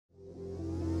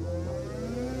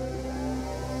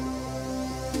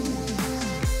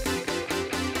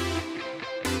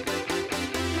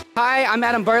Hi, I'm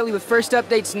Adam Bartley with First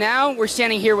Updates Now. We're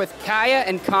standing here with Kaya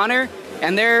and Connor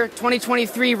and their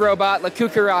 2023 robot, La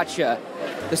Cucaracha.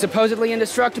 The supposedly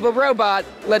indestructible robot,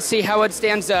 let's see how it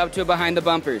stands up to Behind the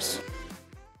Bumpers.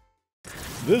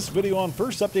 This video on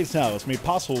First Updates Now is made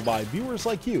possible by viewers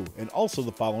like you and also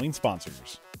the following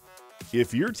sponsors.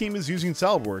 If your team is using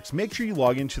SolidWorks, make sure you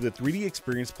log into the 3D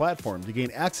Experience platform to gain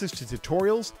access to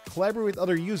tutorials, collaborate with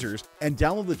other users, and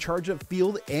download the Charge Up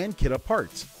field and kit up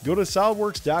parts. Go to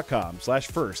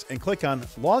solidworks.com/first and click on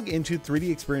Log into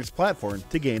 3D Experience platform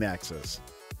to gain access.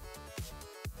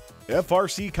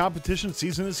 FRC competition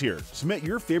season is here. Submit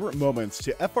your favorite moments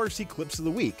to FRC Clips of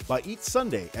the Week by each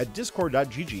Sunday at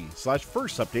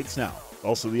discord.gg/firstupdatesnow.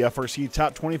 Also, the FRC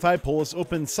Top 25 poll is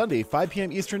open Sunday 5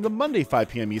 p.m. Eastern to Monday 5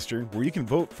 p.m. Eastern, where you can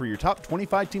vote for your top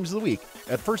 25 teams of the week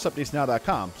at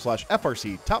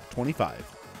firstupdatesnow.com/FRC Top 25.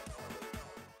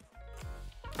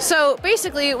 So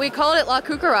basically, we called it La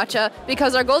Cucaracha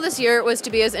because our goal this year was to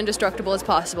be as indestructible as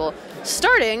possible,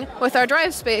 starting with our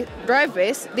drive base,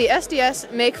 the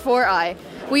SDS Make 4i.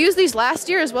 We used these last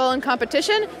year as well in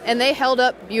competition, and they held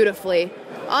up beautifully.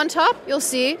 On top, you'll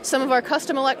see some of our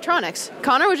custom electronics.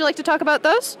 Connor, would you like to talk about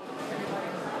those?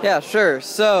 Yeah, sure.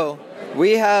 So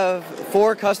we have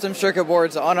 4 custom circuit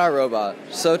boards on our robot.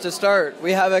 So to start,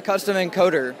 we have a custom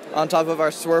encoder on top of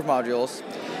our swerve modules.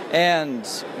 And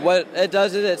what it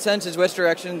does is it senses which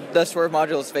direction the swerve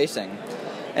module is facing.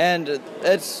 And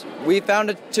we found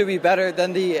it to be better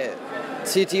than the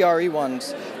CTRE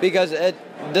ones because it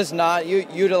does not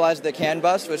utilize the CAN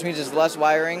bus, which means it's less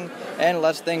wiring and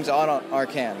less things on our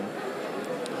CAN.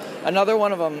 Another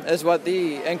one of them is what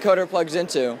the encoder plugs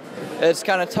into. It's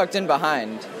kind of tucked in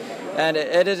behind. And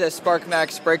it is a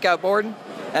SparkMax breakout board,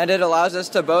 and it allows us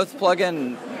to both plug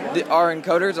in our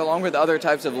encoders along with other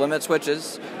types of limit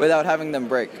switches without having them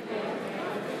break.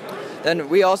 Then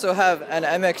we also have an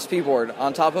MXP board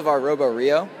on top of our Robo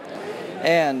Rio,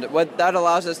 and what that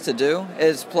allows us to do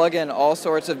is plug in all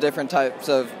sorts of different types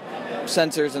of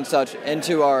sensors and such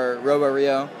into our Robo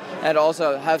Rio and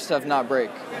also have stuff not break.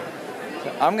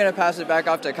 So I'm going to pass it back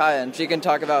off to Kaya, and she can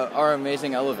talk about our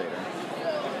amazing elevator.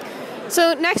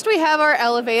 So next we have our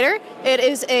elevator. It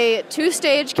is a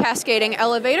 2-stage cascading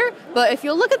elevator, but if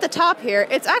you look at the top here,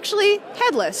 it's actually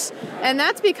headless. And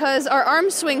that's because our arm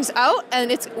swings out and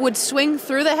it would swing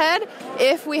through the head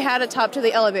if we had a top to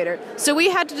the elevator. So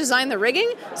we had to design the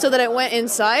rigging so that it went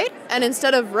inside, and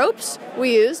instead of ropes,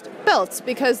 we used belts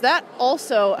because that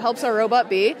also helps our robot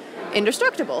be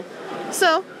indestructible.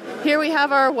 So here we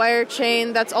have our wire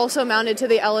chain that's also mounted to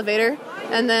the elevator.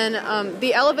 And then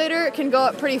the elevator can go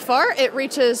up pretty far. It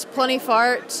reaches plenty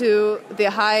far to the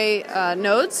high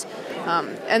nodes.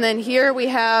 And then here we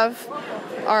have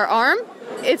our arm.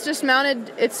 It's just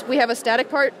mounted, we have a static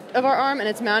part of our arm, and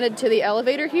it's mounted to the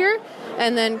elevator here.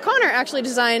 And then Connor actually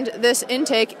designed this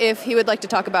intake if he would like to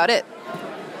talk about it.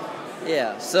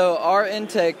 Yeah, so our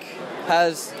intake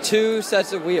has 2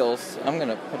 sets of wheels. I'm going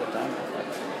to put it down.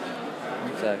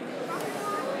 One sec.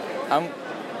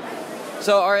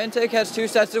 So our intake has 2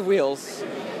 sets of wheels,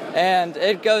 and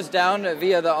it goes down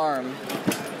via the arm.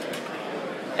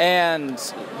 And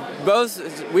both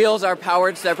wheels are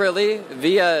powered separately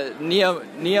via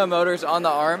Neo motors on the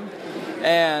arm.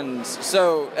 And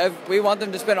so if we want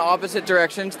them to spin opposite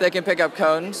directions, they can pick up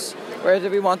cones. Whereas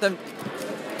if we want them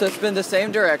to spin the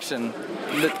same direction,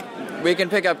 we can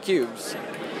pick up cubes.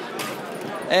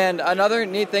 And another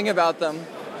neat thing about them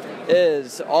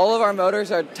is all of our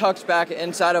motors are tucked back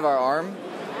inside of our arm,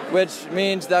 which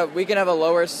means that we can have a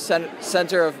lower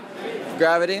center of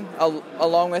gravity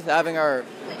along with having our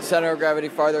center of gravity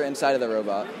farther inside of the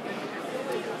robot.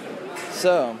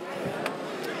 So,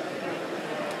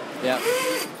 yeah.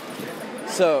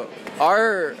 So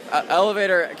our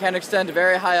elevator can extend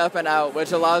very high up and out,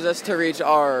 which allows us to reach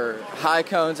our high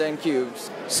cones and cubes.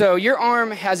 So your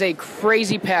arm has a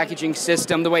crazy packaging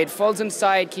system. The way it folds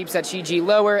inside keeps that CG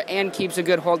lower and keeps a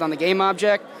good hold on the game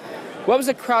object. What was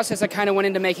the process that kind of went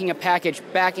into making a package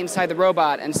back inside the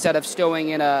robot instead of stowing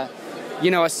in a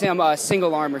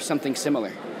single arm or something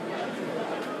similar?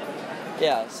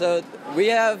 Yeah, so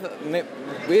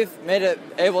we've made it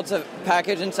able to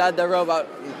package inside the robot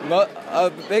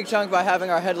a big chunk by having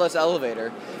our headless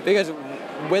elevator, because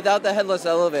without the headless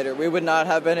elevator, we would not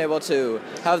have been able to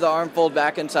have the arm fold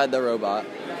back inside the robot.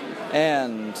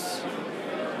 And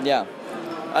yeah,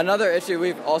 another issue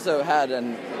we've also had,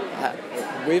 and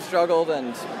we've struggled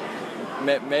and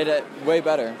made it way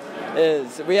better,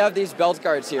 is we have these belt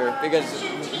guards here because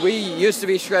we used to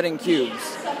be shredding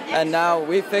cubes, and now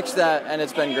we fixed that, and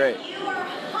it's been great.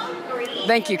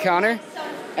 Thank you, Connor.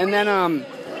 And then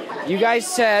You guys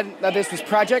said that this was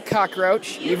Project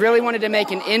Cockroach. You really wanted to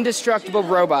make an indestructible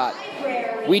robot.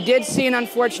 We did see an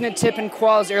unfortunate tip in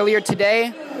quals earlier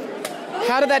today.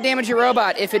 How did that damage your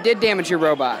robot, if it did damage your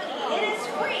robot?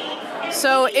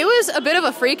 So it was a bit of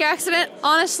a freak accident,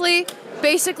 honestly.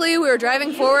 Basically, we were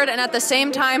driving forward, and at the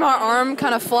same time, our arm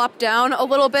kind of flopped down a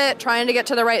little bit, trying to get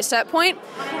to the right set point.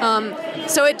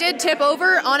 So it did tip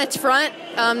over on its front,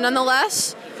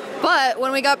 nonetheless. But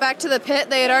when we got back to the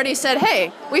pit, they had already said,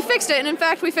 hey, we fixed it, and in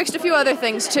fact, we fixed a few other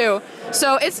things too.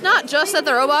 So it's not just that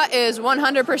the robot is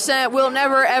 100% will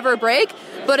never ever break,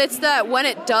 but it's that when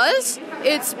it does,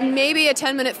 it's maybe a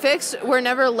 10-minute fix. We're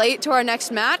never late to our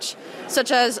next match,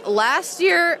 such as last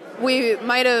year, we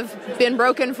might have been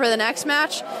broken for the next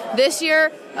match. This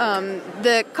year,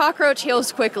 the cockroach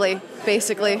heals quickly,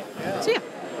 basically. So yeah,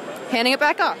 handing it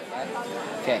back off.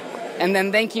 Okay. And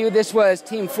then thank you. This was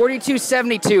Team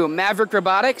 4272, Maverick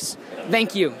Robotics.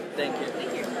 Thank you. Thank you.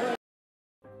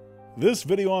 This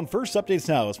video on First Updates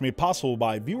Now is made possible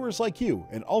by viewers like you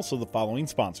and also the following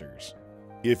sponsors.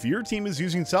 If your team is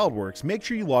using SolidWorks, make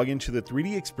sure you log into the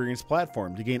 3D Experience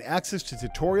platform to gain access to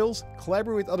tutorials,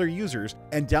 collaborate with other users,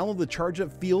 and download the Charge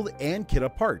Up field and kit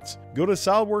up parts. Go to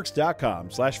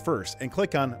solidworks.com/first and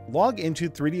click on Log into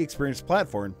 3D Experience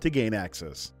platform to gain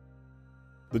access.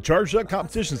 The Charged Up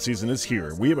competition season is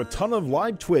here. We have a ton of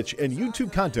live Twitch and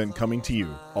YouTube content coming to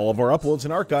you. All of our uploads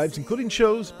and archives, including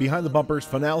shows, behind the bumpers,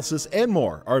 Finalysis, and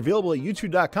more, are available at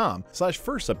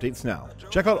youtube.com/firstupdatesnow.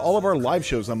 Check out all of our live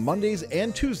shows on Mondays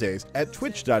and Tuesdays at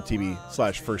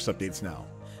twitch.tv/firstupdatesnow.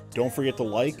 Don't forget to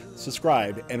like,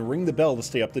 subscribe, and ring the bell to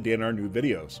stay up to date on our new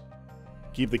videos.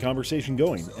 Keep the conversation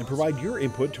going and provide your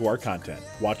input to our content.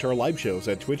 Watch our live shows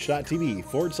at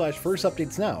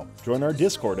twitch.tv/firstupdatesnow. Join our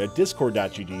Discord at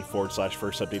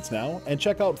discord.gg/firstupdatesnow and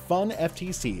check out Fun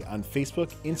FTC on Facebook,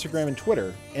 Instagram, and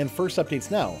Twitter, and First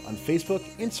Updates Now on Facebook,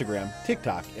 Instagram,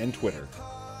 TikTok, and Twitter.